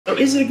So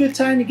is it a good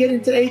time to get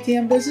into the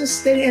ATM business?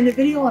 Stay to the end of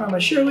the video and I'm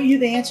going to share with you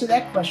the answer to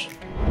that question.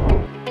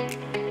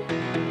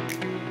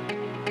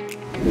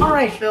 All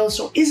right, Phil,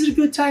 so is it a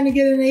good time to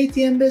get in the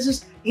ATM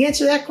business? The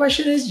answer to that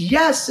question is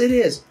yes, it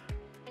is.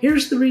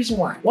 Here's the reason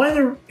why. One of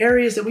the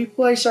areas that we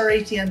place our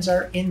ATMs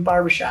are in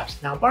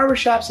barbershops. Now,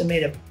 barbershops have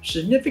made a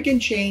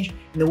significant change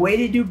in the way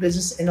they do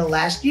business in the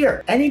last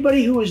year.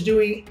 Anybody who was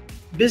doing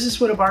business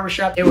with a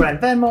barbershop, they were on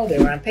Venmo, they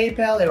were on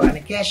PayPal, they were on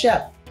a Cash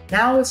App.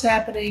 Now what's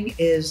happening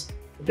is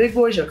the big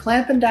boys are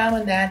clamping down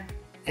on that,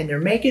 and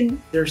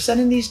they're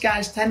sending these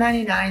guys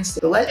 1099s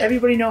to let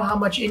everybody know how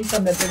much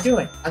income that they're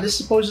doing. Now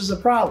this poses a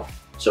problem.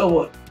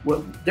 So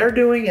what they're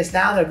doing is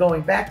now they're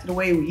going back to the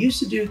way we used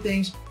to do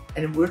things,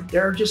 and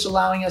they're just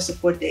allowing us to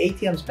put the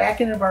ATMs back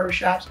in the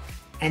barbershops,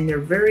 and they're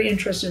very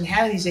interested in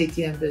having these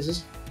ATM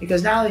business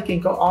because now they can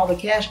go all the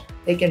cash,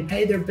 they can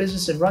pay their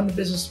business and run the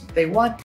business they want,